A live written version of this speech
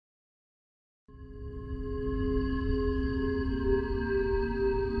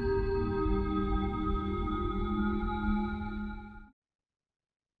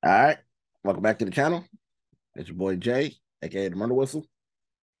Welcome back to the channel. It's your boy Jay, aka the Murder Whistle.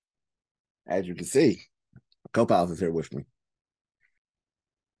 As you can see, co-pilot is here with me.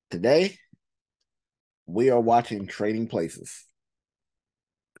 Today, we are watching Trading Places.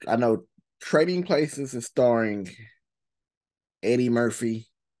 I know Trading Places is starring Eddie Murphy,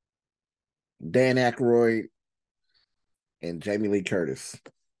 Dan Aykroyd, and Jamie Lee Curtis.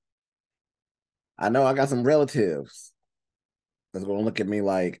 I know I got some relatives that's going to look at me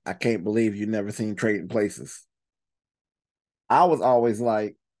like, I can't believe you never seen Trading Places. I was always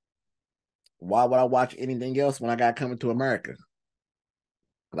like, why would I watch anything else when I got Coming to America?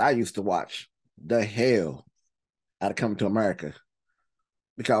 Because I used to watch the hell out of Coming to America.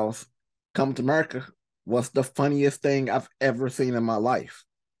 Because Coming to America was the funniest thing I've ever seen in my life.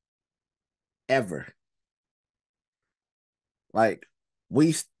 Ever. Like,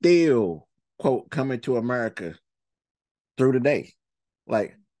 we still quote Coming to America through the day.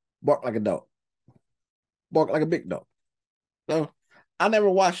 Like, bark like a dog. Bark like a big dog. So, I never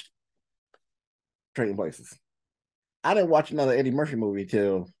watched Trading Places. I didn't watch another Eddie Murphy movie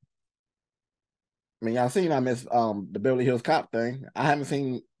till, I mean, y'all seen I missed the Beverly Hills Cop thing. I've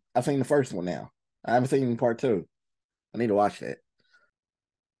seen the first one now. I haven't seen part two. I need to watch that.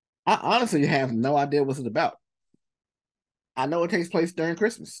 I honestly have no idea what it's about. I know it takes place during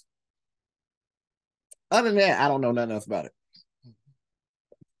Christmas. Other than that, I don't know nothing else about it.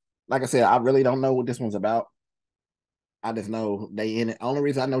 Like I said, I really don't know what this one's about. I just know they in it. Only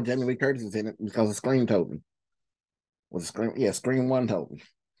reason I know Jamie Lee Curtis is in it because of Scream told me. Was Scream? Yeah, Scream 1 told me.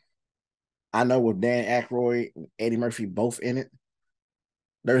 I know with Dan Aykroyd and Eddie Murphy both in it,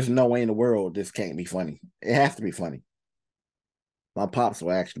 there's no way in the world this can't be funny. It has to be funny. My pops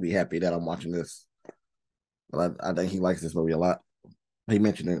will actually be happy that I'm watching this. But I think he likes this movie a lot. He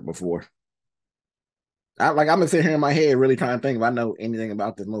mentioned it before. I'm gonna sit here in my head really trying to think if I know anything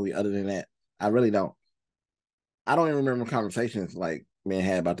about this movie other than that. I really don't. I don't even remember conversations like men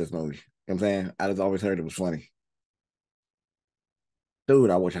had about this movie. You know what I'm saying? I just always heard it was funny.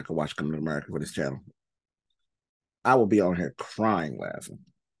 Dude, I wish I could watch Coming to America for this channel. I will be on here crying laughing.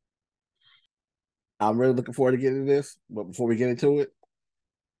 I'm really looking forward to getting into this, but before we get into it,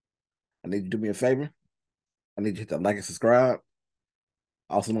 I need you to do me a favor. I need you to hit that like and subscribe.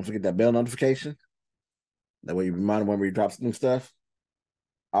 Also, don't forget that bell notification. That way you're reminded when we drop some new stuff.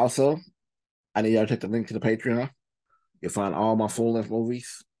 Also, I need y'all to take the link to the Patreon. You'll find all my full-length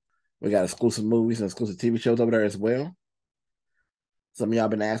movies. We got exclusive movies and exclusive TV shows over there as well. Some of y'all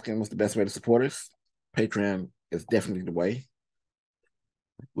been asking what's the best way to support us. Patreon is definitely the way.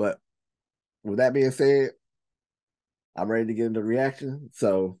 But with that being said, I'm ready to get into the reaction.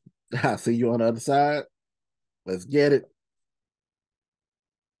 So I'll see you on the other side. Let's get it.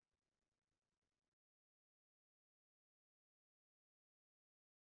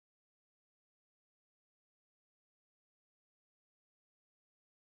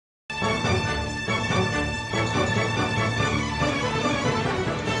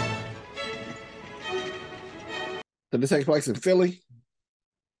 So this takes place in Philly.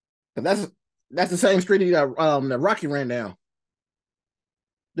 And that's the same street that Rocky ran down.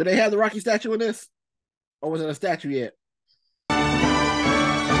 Do they have the Rocky statue in this? Or was it a statue yet?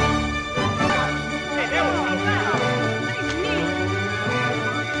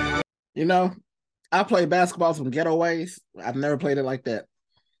 You know, I play basketball from ghetto ways. I've never played it like that.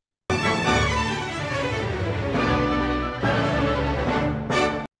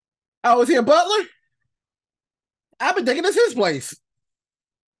 Oh, is he a butler? I've been thinking this his place.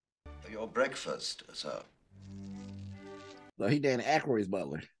 Your breakfast, sir. So he Dan Aykroyd's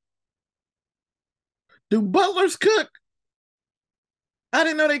butler. Do butlers cook? I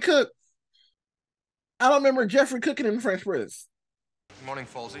didn't know they cook. I don't remember Jeffrey cooking in the French Prince. Good morning,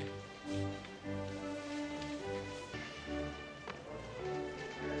 Falsey.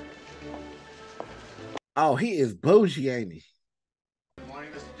 Oh, he is bougie, ain't he? Good morning,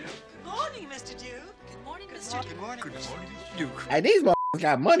 Mr. Duke. Good morning, Mr. Duke. Good morning, Mr. Duke. Good morning, Mr. Duke. Hey, these motherfuckers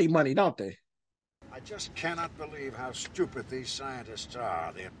got money, don't they? I just cannot believe how stupid these scientists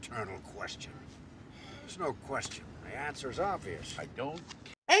are. The eternal question. There's no question. The answer's obvious. I don't.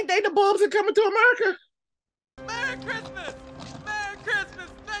 Ain't they the bulbs that coming to America? Merry Christmas! Merry Christmas!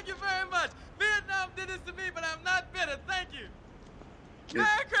 Thank you very much. Vietnam did this to me, but I'm not bitter. Thank you.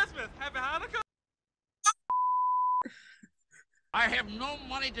 Merry Christmas! Happy Hanukkah! I have no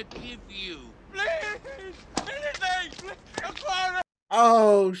money to give you. Please! Anything! Please. A quarter!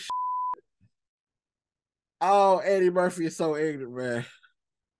 Oh, oh, Eddie Murphy is so ignorant, man.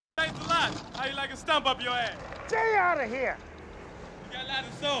 Thanks a lot. How you like a stump up your ass? Stay out of here! You got a lot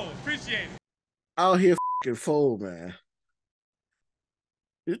of soul. Appreciate it. Oh, he a fucking fool, man.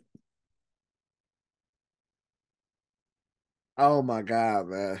 Oh my God,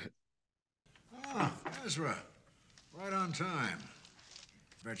 man. Ah, Ezra. Right on time.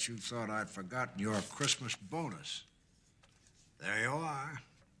 Bet you thought I'd forgotten your Christmas bonus. There you are.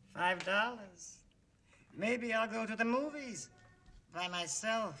 $5. Maybe I'll go to the movies by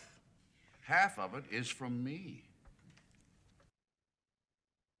myself. Half of it is from me.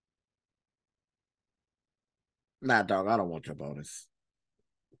 Nah, dog, I don't want your bonus.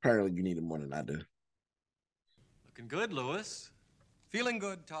 Apparently you need it more than I do. Looking good, Lewis. Feeling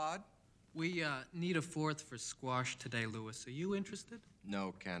good, Todd. We need a fourth for squash today, Lewis. Are you interested?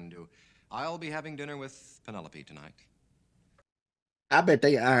 No can do. I'll be having dinner with Penelope tonight. I bet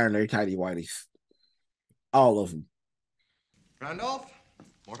they iron their tidy whities. All of them. Randolph?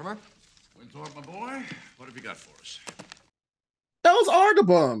 Mortimer? Winthorpe, my boy, what have you got for us? Those are the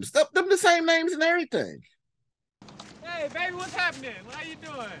bums. Them the same names and everything. Hey, baby, what's happening? How you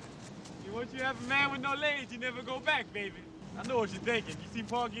doing? Once you have a man with no legs, you never go back, baby. I know what you're thinking. You see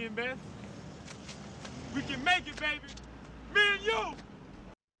Porgy and Bess? We can make it, baby. Me and you.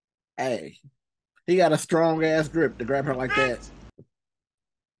 Hey, he got a strong ass grip to grab her like that.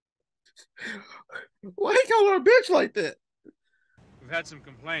 Why he call her a bitch like that? We've had some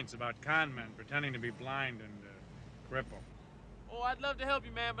complaints about con men pretending to be blind and crippled. Oh, I'd love to help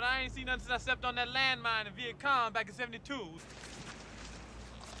you, man, but I ain't seen nothing since I stepped on that landmine in Viet Cong back in '72.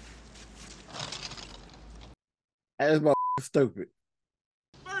 That's motherfucking stupid.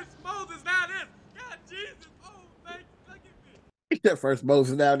 First Moses, now this. God, Jesus. Oh, thank you. Look at me. That first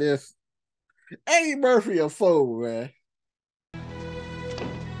Moses now this. Eddie Murphy a fool, man.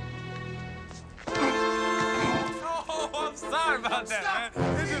 Oh, I'm sorry about that,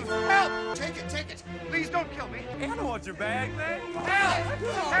 man. This is help. Take it. Please don't kill me. Hey, I don't want your bag, man.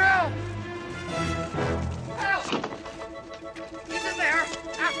 Help! He's in there.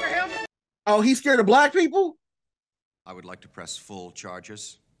 After him. Oh, he's scared of black people? I would like to press full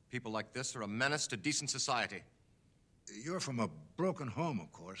charges. People like this are a menace to decent society. You're from a broken home,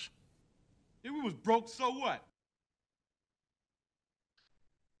 of course. If we was broke, so what?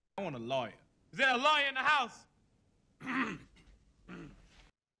 I want a lawyer. Is there a lawyer in the house?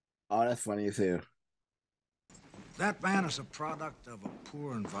 Oh, that's funny as hell. That man is a product of a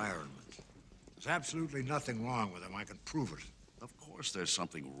poor environment. There's absolutely nothing wrong with him. I can prove it. Of course there's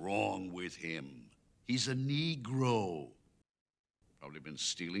something wrong with him. He's a Negro. Probably been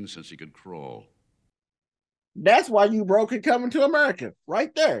stealing since he could crawl. That's why you broke and coming to America.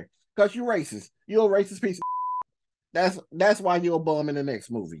 Right there. Because you racist. You're a racist piece of That's why you're a bum in the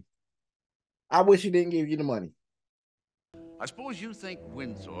next movie. I wish he didn't give you the money. I suppose you think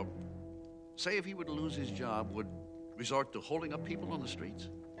Winthorpe, say if he were to lose his job, would resort to holding up people on the streets?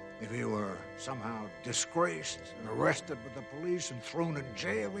 If he were somehow disgraced and arrested with the police and thrown in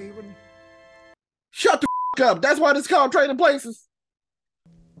jail even. Shut the up. That's why it's called Trading Places.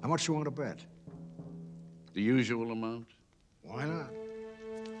 How much you want to bet? The usual amount? Why not?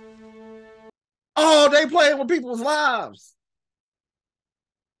 Oh, they playing with people's lives.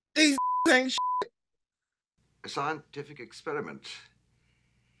 These ain't shit. A scientific experiment.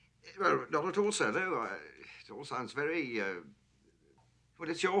 Well, not at all, sir. No, it all sounds very... Well,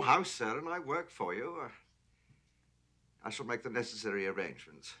 it's your house, sir, and I work for you. I shall make the necessary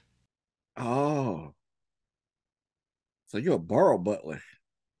arrangements. Oh. So you're a borough butler.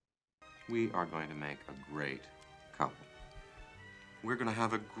 We are going to make a great couple. We're going to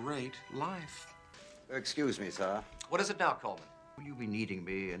have a great life. Excuse me, sir. What is it now, Coleman? Will you be needing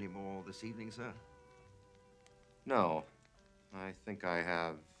me any more this evening, sir? No. I think I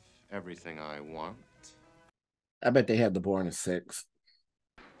have everything I want. I bet they have the born at 6.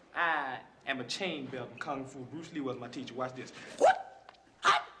 I am a chain belt in Kung Fu. Bruce Lee was my teacher. Watch this.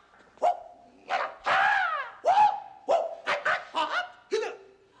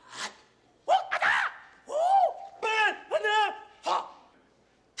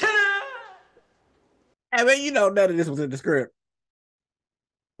 I mean, you know, none of this was in the script.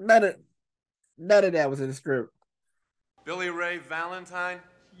 None of that was in the script. Billy Ray Valentine?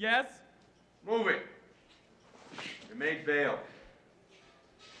 Yes? Move it. You made bail.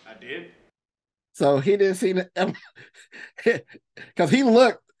 I did? So he didn't see because he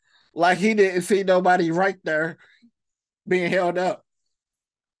looked like he didn't see nobody right there being held up.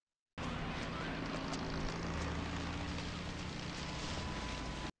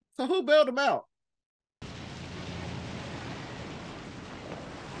 So who bailed him out?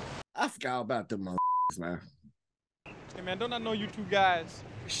 I forgot about them motherfuckers, man. Hey, man, don't I know you two guys?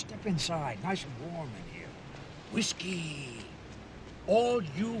 Step inside. Nice and warm in here. Whiskey. All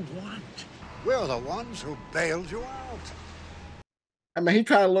you want. We're the ones who bailed you out. I mean, he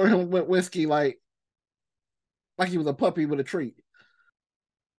tried to lure him with whiskey like like he was a puppy with a treat.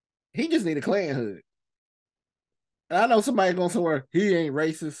 He just need a Klan hood. And I know somebody going somewhere, he ain't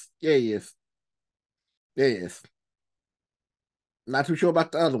racist. Yeah, he is. Yeah, he is. Not too sure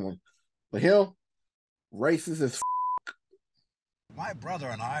about the other one. But him, racist as My brother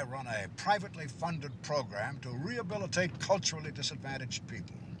and I run a privately funded program to rehabilitate culturally disadvantaged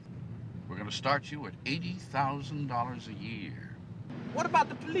people. We're going to start you at $80,000 a year. What about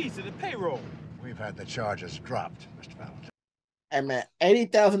the police and the payroll? We've had the charges dropped, Mr. Valentine. Hey man,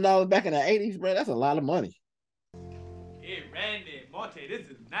 $80,000 back in the 80s, bro, that's a lot of money. Hey, Randy, Monte, this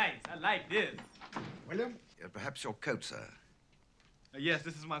is nice. I like this. William, perhaps your coat, sir. Yes,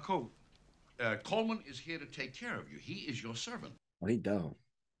 this is my coat. Coleman is here to take care of you. He is your servant. Well, he dumb.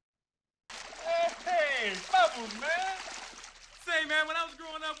 Hey, Bubbles, man. Say, man, when I was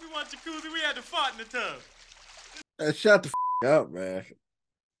growing up, we wanted jacuzzi. We had to fart in the tub. Shut the up, man.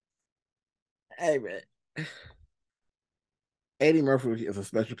 Hey, man. Eddie Murphy is a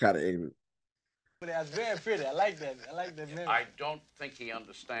special kind of Eddie. That's very pretty. I like that. I like that memory. I don't think he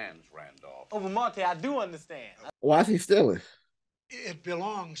understands, Randolph. Oh, but Monte, I do understand. Why is he stealing? It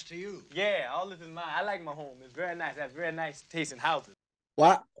belongs to you. Yeah, all this is mine. I like my home. It's very nice. I have very nice taste in houses.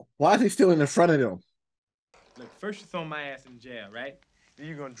 Why is he stealing in front of them? Look, first you throw my ass in jail, right? Then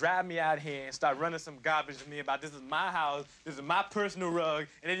you're gonna drive me out here and start running some garbage to me about this is my house, this is my personal rug,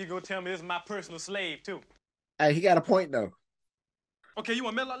 and then you're gonna tell me this is my personal slave, too. Hey, he got a point, though. Okay, you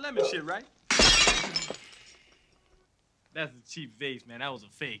want mellow lemon shit, right? That's a cheap vase, man. That was a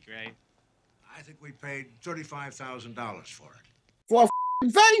fake, right? I think we paid $35,000 for it. For a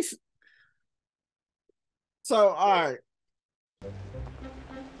face? So, all right.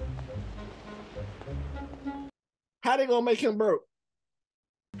 How they gonna make him broke?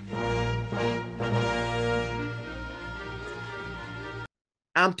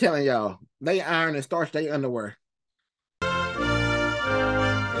 I'm telling y'all, they iron and starch their underwear.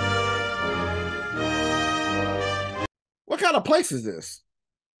 What kind of place is this?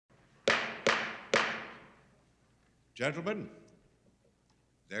 Gentlemen,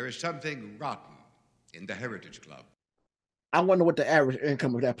 there is something rotten in the Heritage Club. I wonder what the average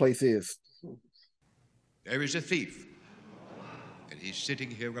income of that place is. There is a thief, and he's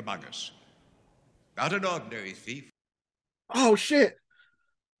sitting here among us. Not an ordinary thief. Oh shit!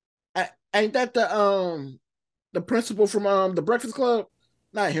 Ain't that the principal from the Breakfast Club?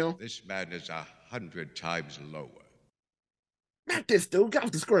 Not him. This man is 100 times lower. Not this dude. Get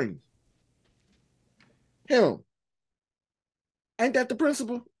off the screen. Him. Ain't that the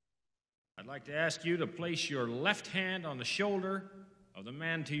principal? I'd like to ask you to place your left hand on the shoulder of the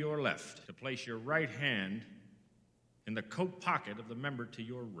man to your left, to place your right hand in the coat pocket of the member to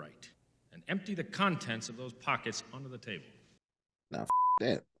your right, and empty the contents of those pockets onto the table. Nah,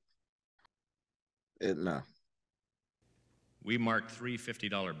 that. No. We marked 3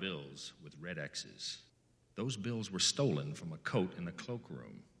 $50 bills with red X's. Those bills were stolen from a coat in the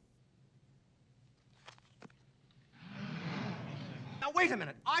cloakroom. Now, wait a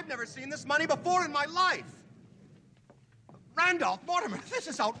minute. I've never seen this money before in my life. Randolph, Mortimer, this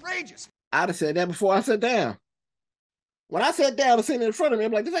is outrageous. I'd have said that before I sat down. When I sat down and seen it in front of me,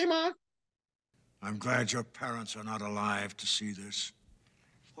 I'm like, this ain't mine. I'm glad your parents are not alive to see this.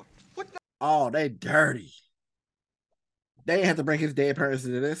 What the? Oh, they dirty. They didn't have to bring his dead parents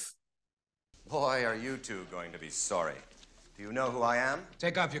into this. Boy, are you two going to be sorry. Do you know who I am?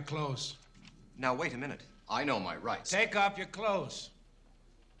 Take off your clothes. Now, wait a minute. I know my rights. Take off your clothes.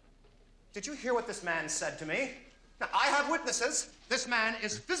 Did you hear what this man said to me? Now, I have witnesses. This man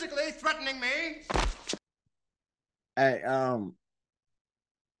is physically threatening me. Hey,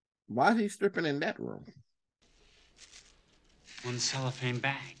 why is he stripping in that room? One cellophane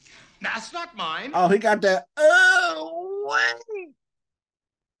bag. That's not mine. Oh, he got that. Oh, wait.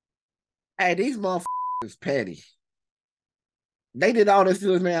 Hey, these motherfuckers is petty. They did all this to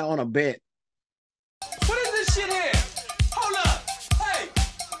this man on a bet. What is this shit here? Hold up. Hey,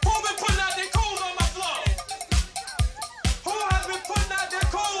 who been putting out their clothes on my floor? Who has been putting out their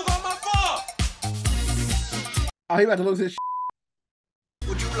clothes on my floor? Oh, he about to lose his shit.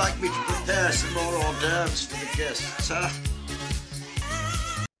 Would you like me to prepare some more hors d'oeuvres for the guests, sir?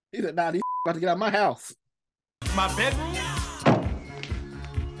 He said, nah, these about to get out of my house. My bedroom?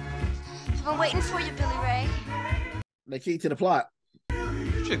 I've been waiting for you, Billy Ray. The key to the plot.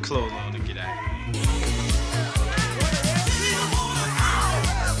 Put your clothes on to get out of here.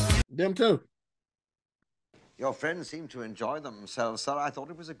 Them too. Your friends seem to enjoy themselves, sir. I thought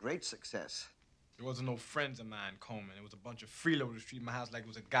it was a great success. There wasn't no friends of mine, Coleman. It was a bunch of freeloaders treating my house like it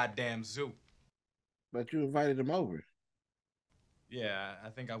was a goddamn zoo. But you invited them over. Yeah, I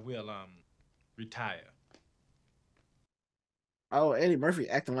think I will, retire. Oh, Eddie Murphy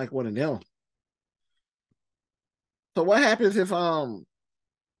acting like one of them. So what happens if the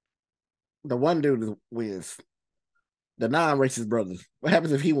one dude wins? The non-racist brother. What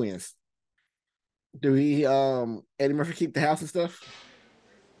happens if he wins? Do he Eddie Murphy keep the house and stuff?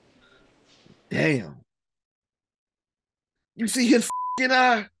 Damn. You see his fucking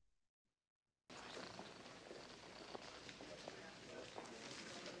eye?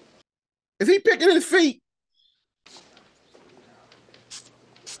 Is he picking his feet?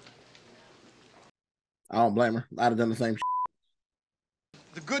 I don't blame her. I'd have done the same shit.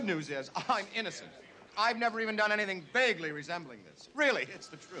 The good news is I'm innocent. I've never even done anything vaguely resembling this. Really, it's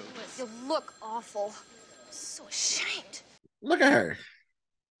the truth. You look awful. So ashamed. Look at her.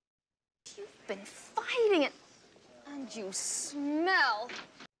 You've been fighting it. And you smell.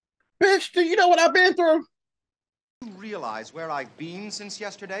 Bitch, do you know what I've been through? You realize where I've been since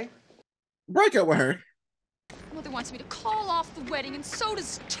yesterday? Break up with her. Mother wants me to call off the wedding, and so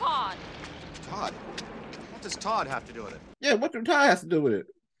does Todd. Todd? What does Todd have to do with it? Yeah, what does Todd has to do with it?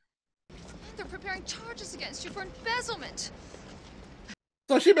 They're preparing charges against you for embezzlement.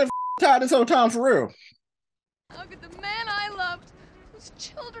 So she been Todd this whole time for real. How could the man I loved, whose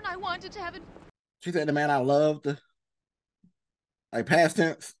children I wanted to have in... She said the man I loved. Like past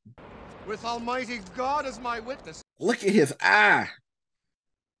tense. With Almighty God as my witness. Look at his eye.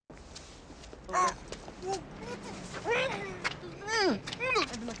 I've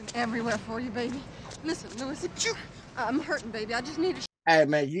been looking everywhere for you, baby. Listen, Louis, I'm hurting, baby. I just need a... Hey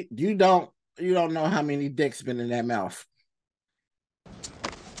man, you don't know how many dicks been in that mouth.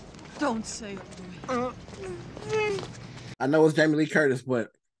 Don't say it, Louis. I know it's Jamie Lee Curtis,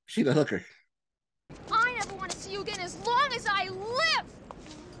 but she the hooker. I never want to see you again as long as I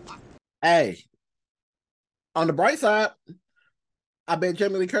live. Hey, on the bright side, I bet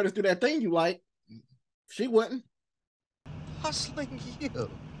Jamie Lee Curtis do that thing you like. She wouldn't. Hustling you.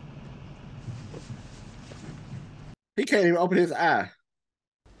 He can't even open his eye.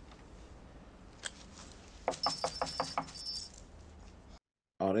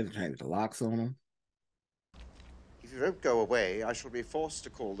 Oh, they changed the locks on him. If you don't go away, I shall be forced to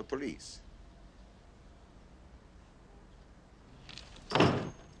call the police.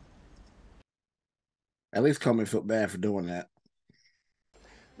 At least Coleman felt bad for doing that.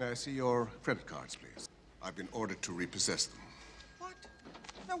 May I see your credit cards, please? I've been ordered to repossess them. What?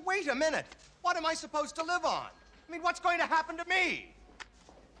 Now, wait a minute. What am I supposed to live on? I mean, what's going to happen to me?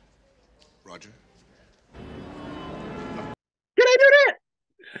 Roger. Can I do that?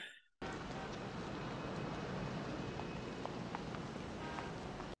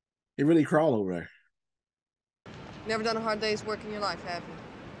 He really crawled over there. Never done a hard day's work in your life, have you?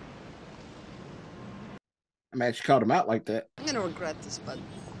 I mean, she called him out like that. I'm gonna regret this, bud.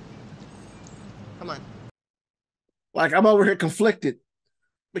 Come on. Like, I'm over here conflicted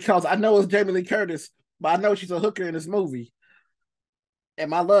because I know it's Jamie Lee Curtis, but I know she's a hooker in this movie. And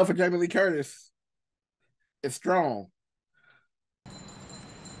my love for Jamie Lee Curtis is strong.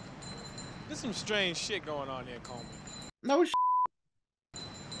 There's some strange shit going on here, Coleman. No shit.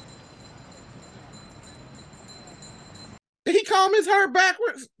 Did he comb his hair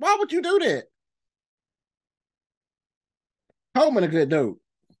backwards? Why would you do that? Coleman a good dude.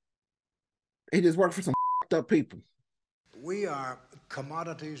 He just worked for some fucked up people. We are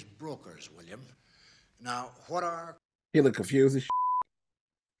commodities brokers, William. Now, what are... He look confused as shit.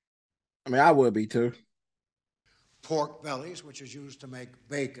 I mean, I would be too. Pork bellies, which is used to make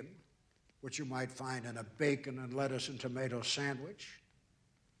bacon, which you might find in a bacon and lettuce and tomato sandwich.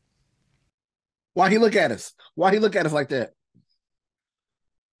 Why he look at us? Why he look at us like that?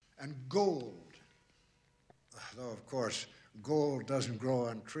 And gold. Though, of course, gold doesn't grow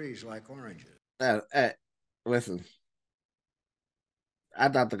on trees like oranges. Listen. I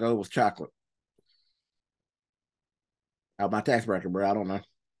thought the gold was chocolate. Out my tax bracket, bro. I don't know.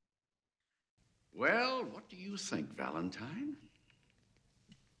 Well, what do you think, Valentine?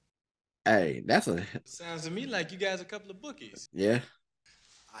 Hey, that's a... Sounds to me like you guys are a couple of bookies. Yeah.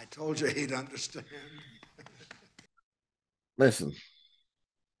 I told you he'd understand. Listen.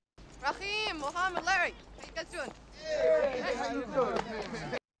 Rahim, Mohammed, Larry, how you guys doing? Hey, how you doing?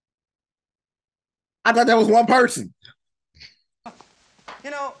 I thought that was one person. You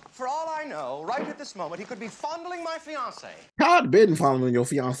know, for all I know, right at this moment, he could be fondling my fiancée. Todd been following your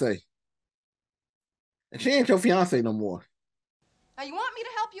fiance. And she ain't your fiance no more. Now, you want me to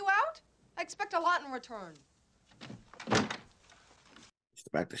help you out? I expect a lot in return.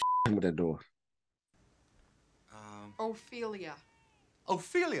 Back to shit with that door. Ophelia.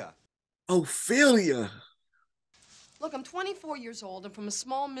 Ophelia? Ophelia. Look, I'm 24 years old and from a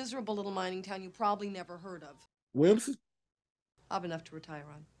small, miserable little mining town you probably never heard of. Williamson? I'll have enough to retire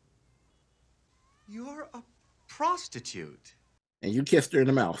on. You're a prostitute. And you kissed her in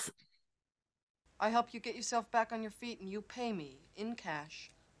the mouth. I help you get yourself back on your feet, and you pay me in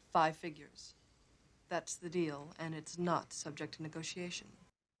cash 5 figures. That's the deal, and it's not subject to negotiation.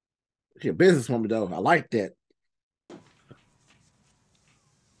 She's a businesswoman, though. I like that.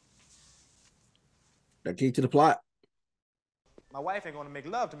 The key to the plot. My wife ain't gonna make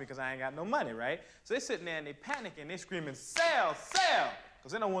love to me because I ain't got no money, right? So they sitting there and they panicking, they screaming, sell, sell,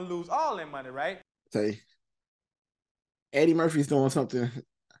 because they don't want to lose all their money, right? Say, Eddie Murphy's doing something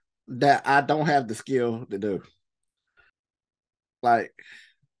that I don't have the skill to do. Like,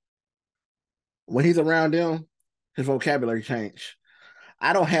 when he's around them, his vocabulary change.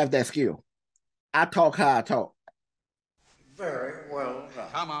 I don't have that skill. I talk how I talk. Very well done.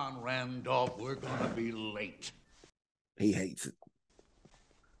 Come on, Randolph. We're going to be late. He hates it.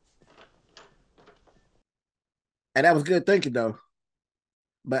 And that was good thinking, though.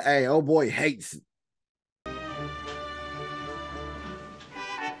 But, hey, old boy hates it.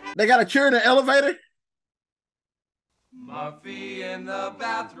 They got a chair in the elevator? Muffy in the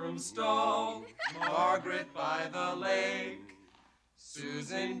bathroom stall, Margaret by the lake,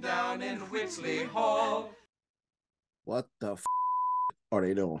 Susan down in Whitley Hall. What the f are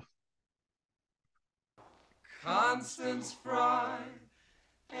they doing? Constance Fry,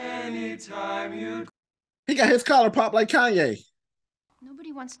 anytime you... He got his collar popped like Kanye.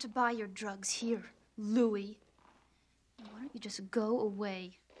 Nobody wants to buy your drugs here, Louis. Why don't you just go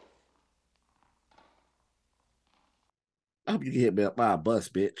away? I hope you get hit by a bus,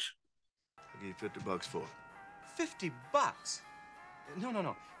 bitch. I'll give you $50 for it. $50?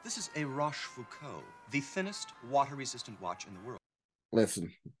 No. This is a Rochefoucauld, the thinnest water-resistant watch in the world.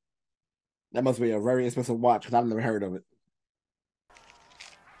 Listen, that must be a very expensive watch because I've never heard of it.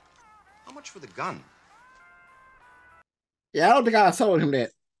 How much for the gun? Yeah, I don't think I sold him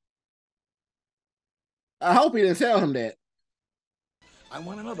that. I hope he didn't sell him that. I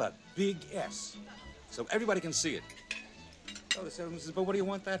want another big S, so everybody can see it. Oh, the salesman says, but what do you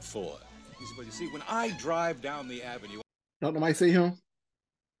want that for? He said, well, you see, when I drive down the avenue... Don't nobody see him?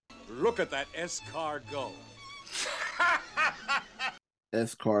 Look at that S-car go.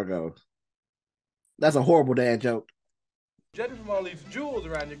 S-cargo. That's a horrible dad joke. Judging from all these jewels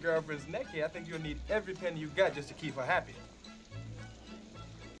around your girlfriend's neck here, I think you'll need every penny you got just to keep her happy.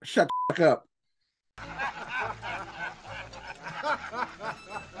 Shut the fuck up.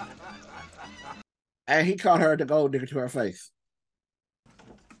 And he called her the gold digger to her face.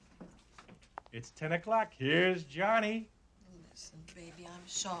 It's 10 o'clock. Here's Johnny. Listen, baby, I'm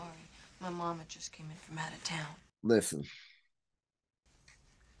sorry. My mama just came in from out of town. Listen.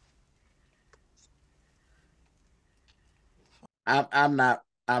 I'm not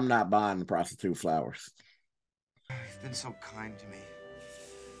buying the prostitute flowers. You've been so kind to me.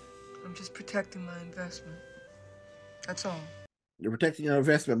 I'm just protecting my investment. That's all. You're protecting your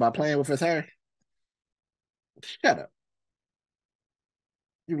investment by playing with his hair? Shut up.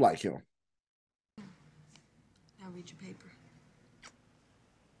 You like him. Now read your paper.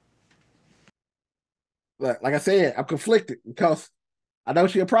 Look, like I said, I'm conflicted because I know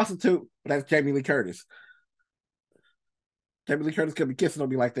she's a prostitute, but that's Jamie Lee Curtis. Jamie Lee Curtis could be kissing on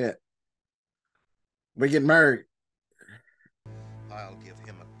me like that. We're getting married. I'll give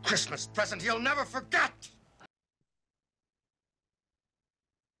him a Christmas present he'll never forget.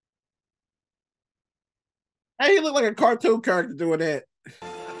 Hey, he looked like a cartoon character doing that.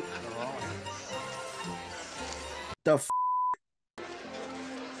 The f.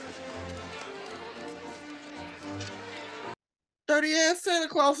 Dirty ass Santa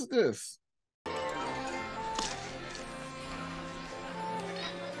Claus is this?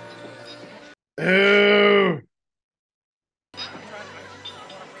 Ew.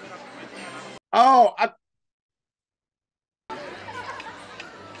 Oh,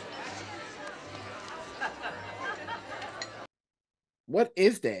 what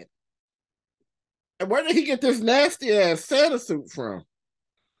is that? And where did he get this nasty ass Santa suit from?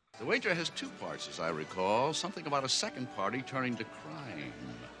 The wager has 2 parts, as I recall. Something about a second party turning to crime.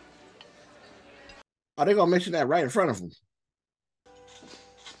 Oh, they're going to mention that right in front of him.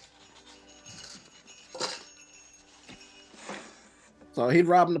 So he'd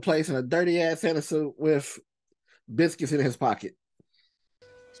robbing the place in a dirty-ass Santa suit with biscuits in his pocket.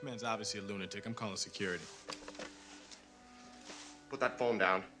 This man's obviously a lunatic. I'm calling security. Put that phone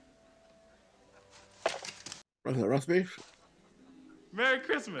down. Roast beef? Merry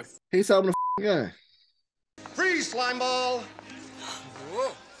Christmas. He sold him the gun. Freeze, slimeball!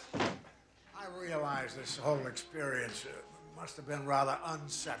 Whoa. I realize this whole experience must have been rather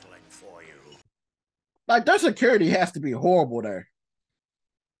unsettling for you. Like, their security has to be horrible there.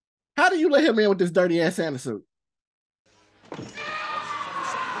 How do you let him in with this dirty ass Santa suit?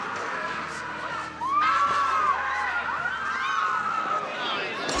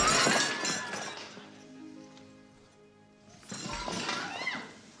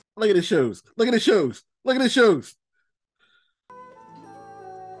 Look at his shoes. Look at his shoes. Look at his shoes.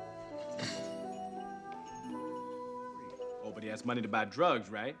 Oh, but he has money to buy drugs,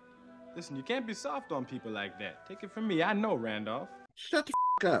 right? Listen, you can't be soft on people like that. Take it from me. I know Randolph. Shut the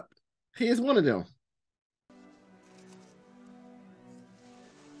f up. He is one of them.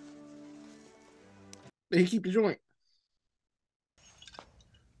 Did he keep the joint?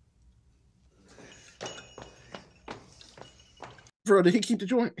 Bro, did he keep the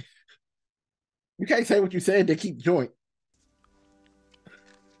joint? You can't say what you said, they keep the joint.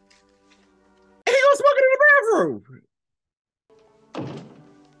 And he gonna smoke it in the bathroom.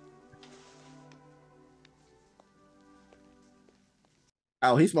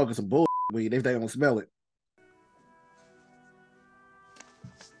 Oh, he's smoking some bull weed if they don't smell it.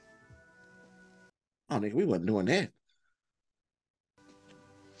 Oh, nigga, we wasn't doing that.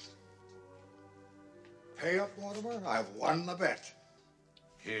 Pay up, Mortimer. I've won the bet.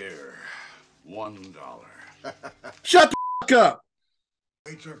 Here, $1. Shut the f up.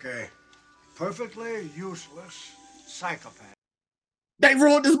 It's okay. Perfectly useless psychopath. They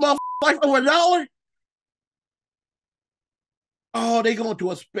ruined this motherfucker life over $1? Oh, they going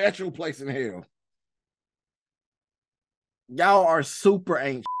to a special place in hell. Y'all are super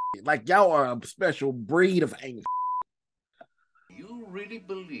ain't shit. Like, y'all are a special breed of ain't shit. You really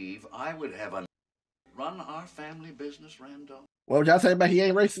believe I would have a run our family business, Randolph? What would y'all say about he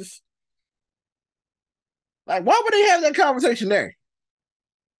ain't racist? Like, why would they have that conversation there?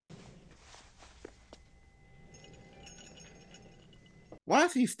 Why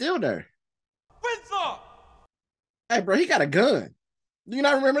is he still there? Windsor! Hey, bro, he got a gun. Do you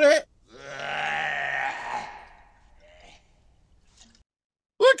not remember that?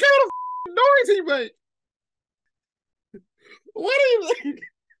 What kind of noise he made? What do you...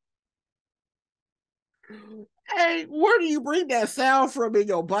 Hey, where do you bring that sound from in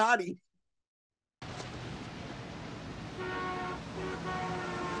your body?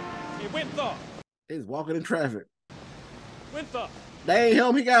 Hey, Windsor! He's walking in traffic. Windsor! They ain't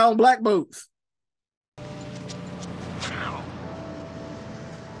him, he got on black boots.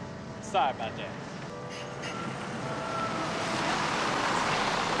 Sorry about that.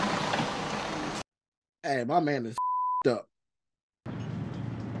 Hey, my man is up.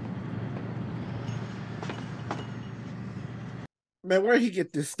 Man, where'd he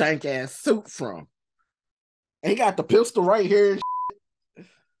get this stank ass suit from? And he got the pistol right here and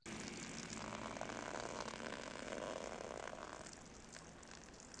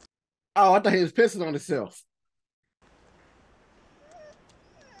oh, I thought he was pissing on himself.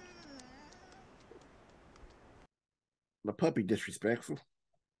 The puppy disrespectful.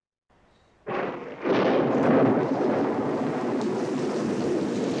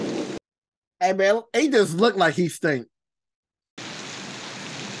 Hey, man, he just looked like he stink.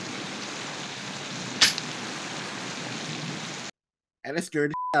 And it scared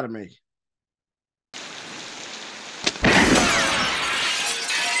the shit out of me.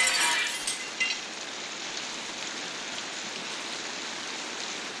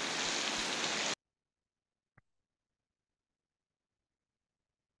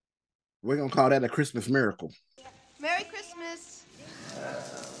 We're going to call that a Christmas miracle. Merry Christmas.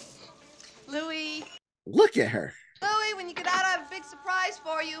 Louis. Look at her. Louis, when you get out, I have a big surprise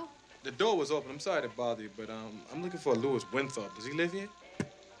for you. The door was open. I'm sorry to bother you, but I'm looking for Louis Winthrop. Does he live here?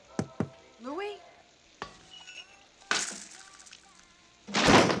 Louis?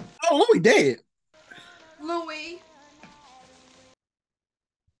 Oh, Louis dead. Louis.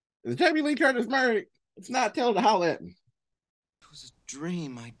 Is Jamie Lee Curtis married? It's not, tell her to holler at me. It was a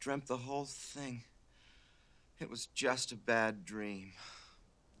dream. I dreamt the whole thing. It was just a bad dream.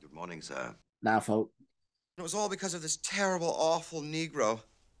 Good morning, sir. Nah, folk. It was all because of this terrible, awful Negro.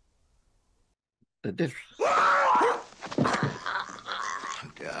 The diff. God.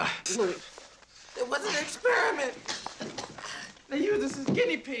 It was an experiment. They used us as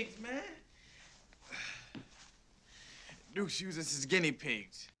guinea pigs, man. Dukes used us as guinea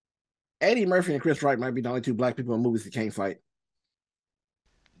pigs. Eddie Murphy and Chris Rock might be the only two black people in movies that can't fight.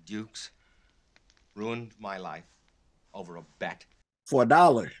 Dukes ruined my life over a bet. For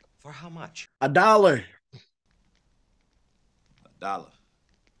 $1. For how much? $1. $1.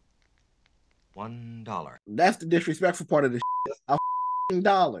 $1. That's the disrespectful part of the shit.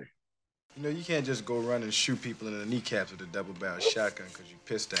 $1. You know, you can't just go run and shoot people in the kneecaps with a double-barrel shotgun because you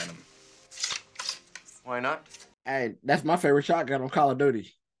pissed at them. Why not? Hey, that's my favorite shotgun on Call of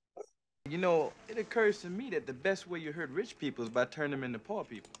Duty. You know, it occurs to me that the best way you hurt rich people is by turning them into poor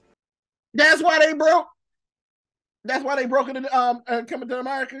people. That's why they broke. That's why they broke into coming to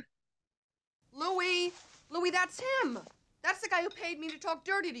America. Louis, that's him. That's the guy who paid me to talk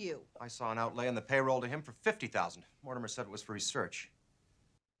dirty to you. I saw an outlay on the payroll to him for $50,000. Mortimer said it was for research.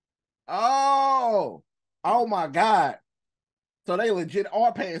 Oh my God. So they legit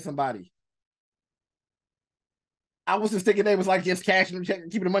are paying somebody. I was just thinking they was like just cashing them,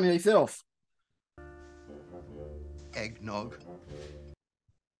 checking, keeping the money themselves. Eggnog.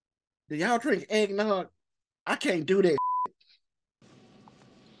 Do y'all drink eggnog? I can't do that.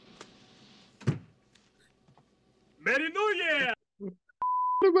 Merry New Year!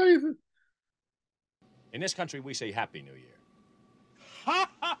 Amazing. In this country, we say Happy New Year.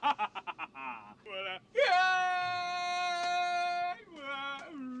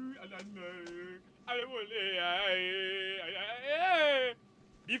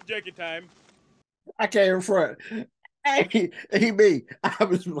 Beef jerky time. I can't in front. Hey, me. I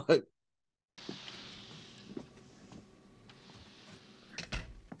was like,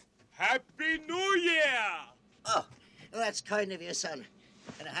 Happy New Year! Oh, well, that's kind of you, son.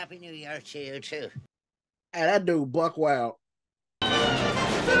 And a Happy New Year to you, too. hey, that dude buck wild.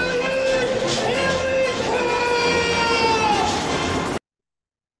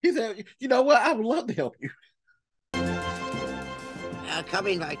 He said, you know what? I would love to help you. Come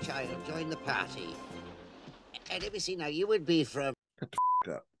in, my child. Join the party. And let me see now. You would be from...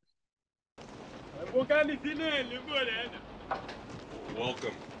 up.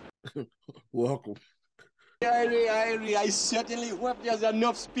 Welcome. Welcome. I certainly hope there's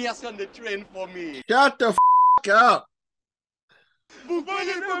enough space on the train for me. Shut the up.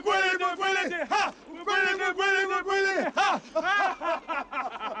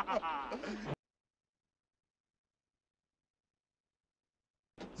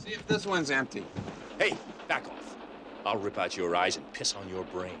 See if this one's empty. Hey, back off. I'll rip out your eyes and piss on your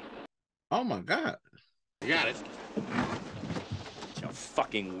brain. Oh my God. You got it. You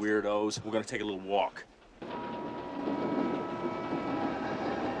fucking weirdos. We're gonna take a little walk.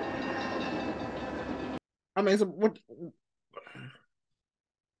 I mean, so what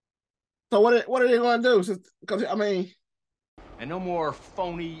are they going to do? Because I mean, And no more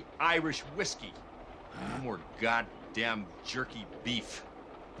phony Irish whiskey. No more goddamn jerky beef.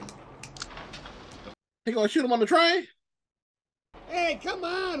 he going to shoot him on the train? Hey, come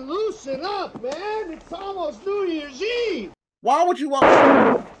on, loosen up, man. It's almost New Year's Eve. Why would you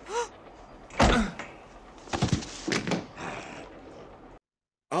want?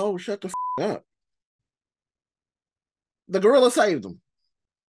 Oh, shut the up. The gorilla saved him.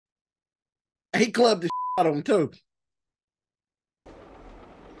 He clubbed the out of him too.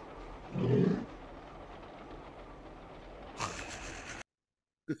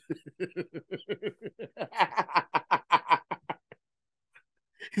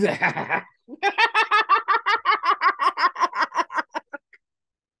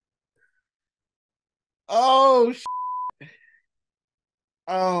 Oh,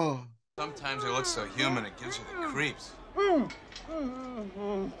 oh. Sometimes it looks so human, it gives you the creeps. Boy,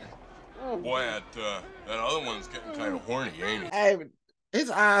 that other one's getting kind of horny, ain't he? Hey, his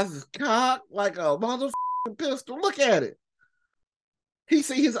eyes is cocked like a motherfucking pistol. Look at it. He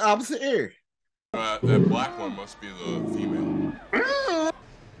see his opposite ear. That black one must be the female.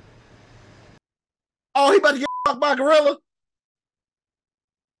 Oh, he about to get fucked by a gorilla?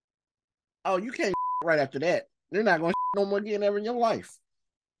 Oh, you can't right after that. They're not going to no more again ever in your life.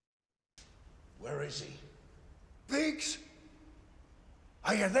 Where is he? Beaks?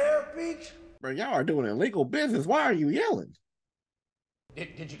 Are you there, Beaks? Bro, y'all are doing illegal business. Why are you yelling?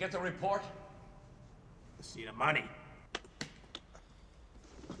 Did you get the report? Let's see the money.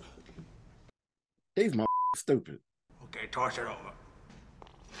 These motherfuckers stupid. Okay, toss it over.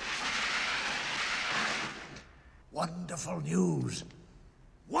 Wonderful news.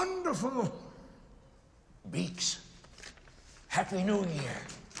 Wonderful. Beaks. Happy New Year.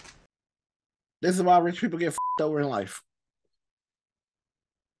 This is why rich people get f***ed over in life.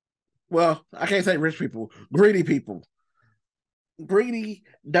 Well, I can't say rich people. Greedy people. Greedy,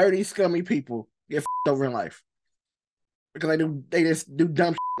 dirty, scummy people get f***ed over in life. Because they just do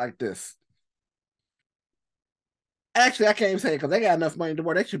dumb shit like this. Actually, I can't even say it because they got enough money to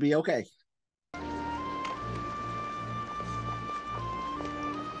where they should be okay.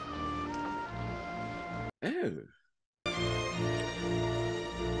 Ew.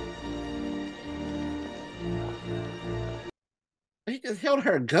 He just held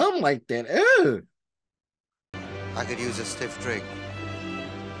her gum like that. Ew. I could use a stiff drink.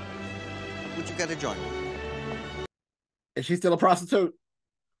 would you care to join me? Is she still a prostitute?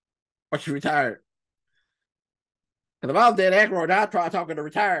 Or she retired? Because if I was dead Aykroyd, I'd try talking to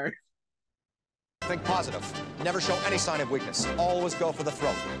retire. Think positive. Never show any sign of weakness. Always go for the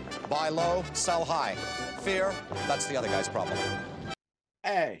throat. Buy low, sell high. Fear, that's the other guy's problem.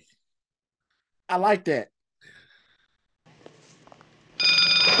 Hey, I like that.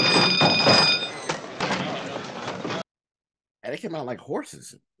 And they came out like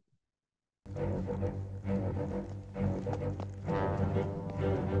horses.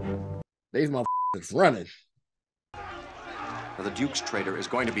 These motherfuckers running. The Duke's trader is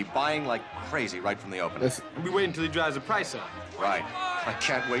going to be buying like crazy right from the opening. We'll be waiting until he drives the price up. Right. I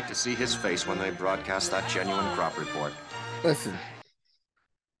can't wait to see his face when they broadcast that genuine crop report. Listen,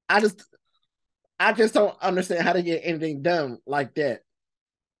 I just don't understand how to get anything done like that.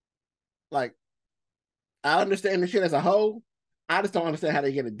 Like, I understand the shit as a whole. I just don't understand how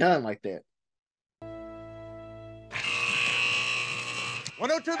they get it done like that.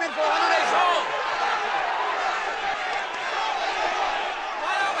 102 bid for 108.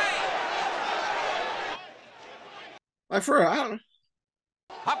 Like, for real, I don't know.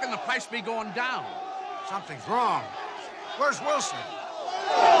 How can the price be going down? Something's wrong. Where's Wilson?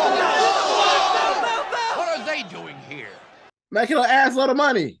 What are they doing here? Making an ass load of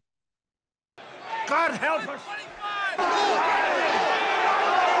money. God help us.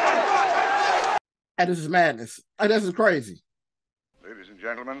 And this is madness. This is crazy. Ladies and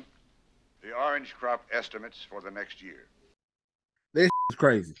gentlemen, the orange crop estimates for the next year. This is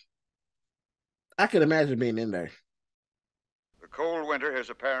crazy. I could imagine being in there. The cold winter has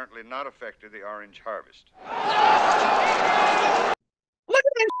apparently not affected the orange harvest. Look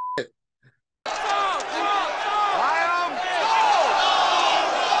at that shit.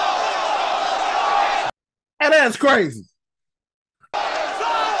 And that's crazy.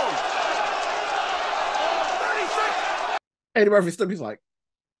 Eddie Murphy stood, he's like,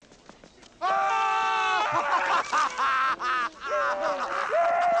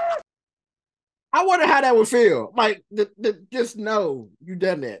 I wonder how that would feel. Like, just know you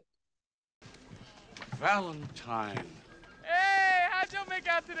done that. Valentine. Hey, how'd y'all make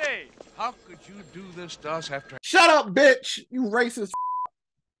out today? How could you do this to us after... Shut up, bitch, you racist.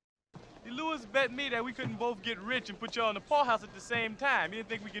 Lewis bet me that we couldn't both get rich and put y'all in the poorhouse at the same time. He didn't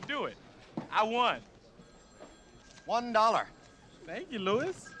think we could do it. I won. $1. Thank you,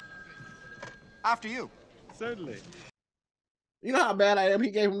 Lewis. After you. Certainly. You know how bad I am? He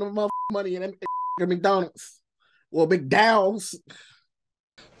gave him the motherfucking money in McDonald's. Well, McDowell's.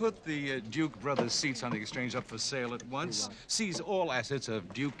 Put the Duke brothers' seats on the exchange up for sale at once. Seize all assets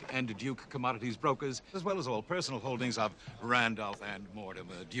of Duke and Duke Commodities Brokers, as well as all personal holdings of Randolph and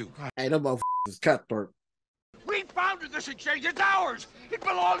Mortimer Duke. Hey, them motherfuckers is cutthroat. We founded this exchange. It's ours. It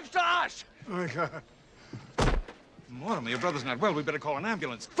belongs to us. Oh, my God. Mortimer, your brother's not well. We better call an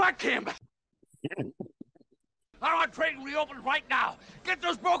ambulance. Fuck him. I want trading reopened right now. Get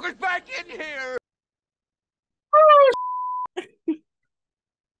those brokers back in here.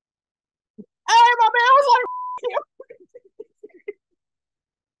 Hey, my man was like,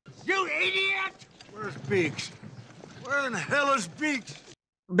 you idiot! Where's Beaks? Where in the hell is Beaks?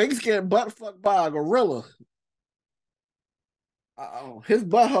 Beaks getting butt fucked by a gorilla. His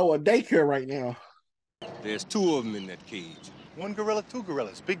butthole a daycare right now. There's 2 of them in that cage. 1 gorilla, 2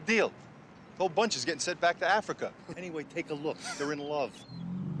 gorillas. Big deal. The whole bunch is getting sent back to Africa. Anyway, take a look. They're in love.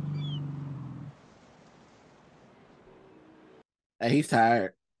 Hey, he's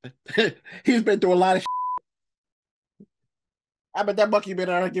tired. He's been through a lot of shit. I bet that monkey been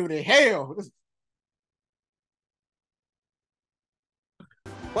out there giving it hell.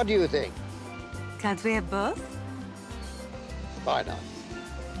 What do you think? Can't we have both? Why not?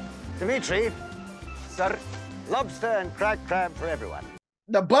 Dimitri, sir, lobster and cracked crab for everyone.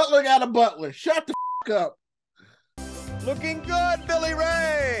 The butler got a butler. Shut the fuck up. Looking good, Billy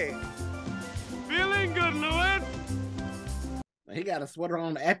Ray. Feeling good, Lewis. He got a sweater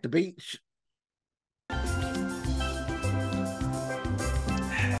on at the beach.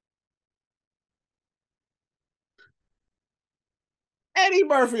 Eddie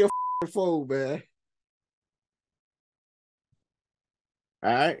Murphy a fool, man.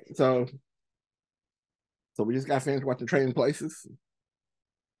 All right, so we just got finished watching Trading Places,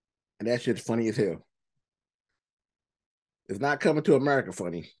 and that shit's funny as hell. It's not Coming to America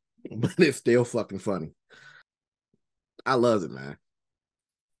funny, but it's still fucking funny. I love it, man.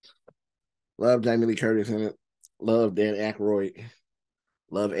 Love Jamie Lee Curtis in it. Love Dan Aykroyd.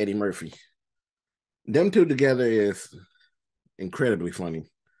 Love Eddie Murphy. Them two together is incredibly funny.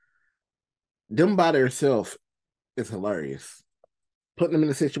 Them by themselves is hilarious. Putting them in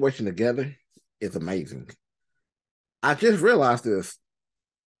a situation together is amazing. I just realized this.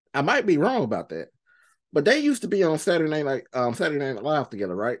 I might be wrong about that, but they used to be on Saturday Night Live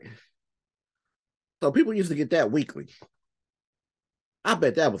together, right? So people used to get that weekly. I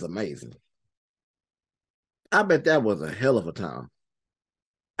bet that was amazing. I bet that was a hell of a time.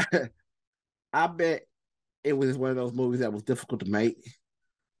 I bet it was one of those movies that was difficult to make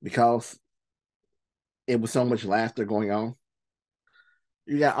because it was so much laughter going on.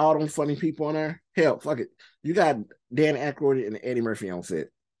 You got all them funny people on there. Hell, fuck it. You got Dan Aykroyd and Eddie Murphy on set.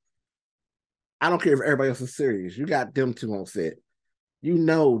 I don't care if everybody else is serious. You got them two on set. You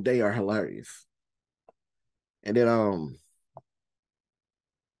know they are hilarious. And then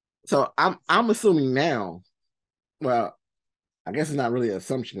so I'm assuming now, well, I guess it's not really an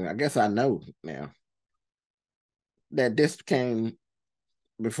assumption. I guess I know now that this came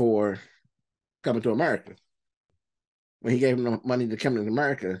before Coming to America. When he gave him the money to come to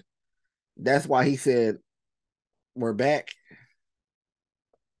America, that's why he said, "We're back."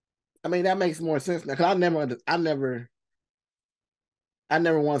 I mean, that makes more sense now because I never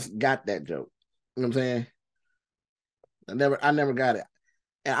once got that joke. You know what I'm saying? I never got it.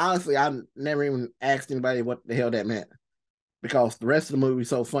 And honestly, I never even asked anybody what the hell that meant because the rest of the movie is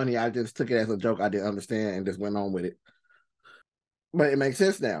so funny. I just took it as a joke I didn't understand and just went on with it. But it makes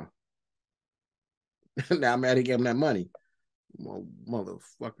sense now. Now I'm mad he gave him that money. Well,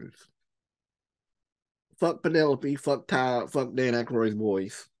 motherfuckers. Fuck Penelope, fuck Todd, fuck Dan Aykroyd's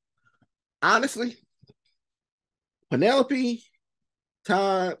boys. Honestly, Penelope,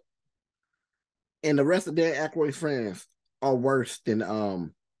 Todd, and the rest of Dan Aykroyd's friends are worse than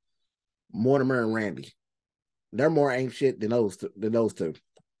Mortimer and Randy. They're more ain't shit than those two.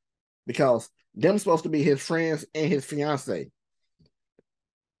 Because them supposed to be his friends and his fiance.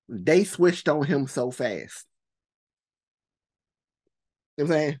 They switched on him so fast. You know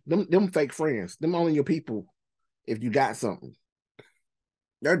what I'm saying? Them fake friends. Them only your people if you got something.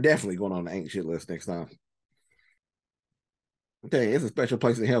 They're definitely going on the ain't shit list next time. I'm telling you, it's a special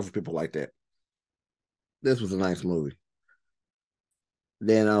place in hell for people like that. This was a nice movie.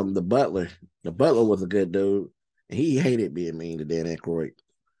 Then the butler was a good dude. And he hated being mean to Dan Aykroyd.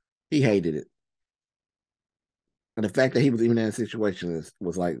 He hated it. And the fact that he was even in a situation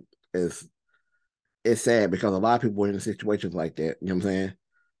was like it's sad because a lot of people are in situations like that. You know what I'm saying?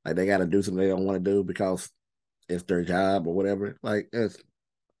 Like they got to do something they don't want to do because it's their job or whatever. Like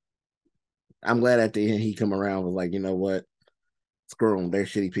I'm glad at the end he come around was like, you know what? Screw them. They're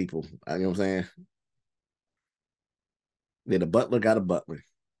shitty people. You know what I'm saying? Yeah, the butler got a butler.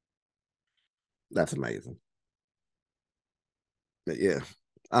 That's amazing. But yeah,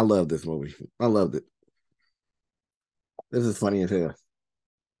 I love this movie. I loved it. This is funny as hell.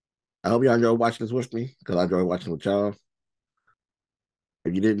 I hope y'all enjoy watching this with me because I enjoy watching with y'all.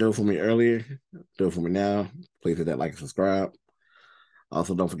 If you didn't do it for me earlier, do it for me now. Please hit that like and subscribe.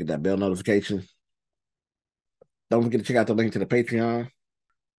 Also, don't forget that bell notification. Don't forget to check out the link to the Patreon.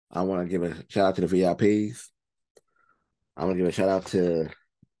 I want to give a shout out to the VIPs. I want to give a shout out to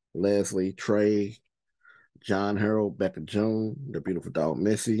Leslie, Trey, John Harold, Becca June, the beautiful dog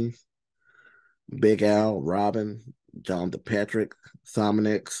Missy, Big Al, Robin, John DePatrick,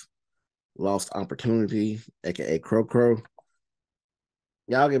 Somonix, Lost Opportunity, aka Crow Crow.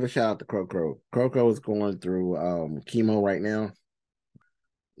 Y'all give a shout out to Crow Crow. Crow Crow is going through chemo right now.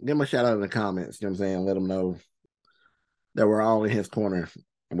 Give him a shout out in the comments. You know what I'm saying? Let him know that we're all in his corner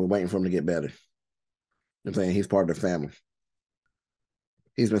and we're waiting for him to get better. You know what I'm saying? He's part of the family.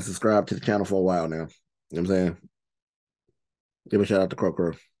 He's been subscribed to the channel for a while now. You know what I'm saying? Give a shout out to Crow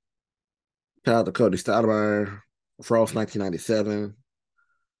Crow. Shout out to Cody Stoudemire, Frost 1997,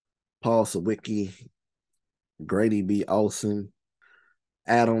 Paul Sawicki, Grady B. Olson,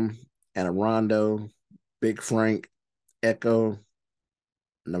 Adam, Anarondo, Big Frank, Echo,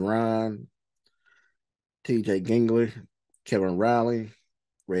 Naran, TJ Gingler, Kevin Riley,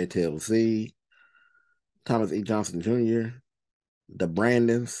 Red Tail Z, Thomas E. Johnson Jr., the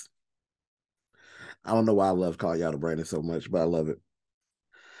Brandons. I don't know why I love calling y'all the Brandons so much, but I love it.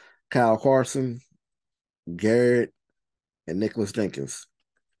 Kyle Carson, Garrett, and Nicholas Jenkins.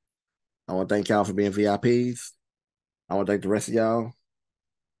 I want to thank y'all for being VIPs. I want to thank the rest of y'all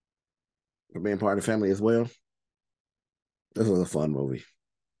for being part of the family as well. This was a fun movie.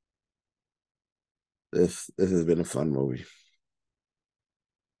 This has been a fun movie.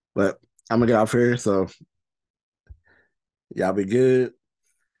 But I'm going to get off here, so y'all be good.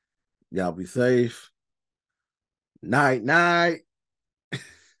 Y'all be safe. Night, night.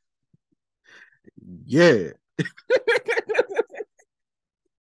 Yeah.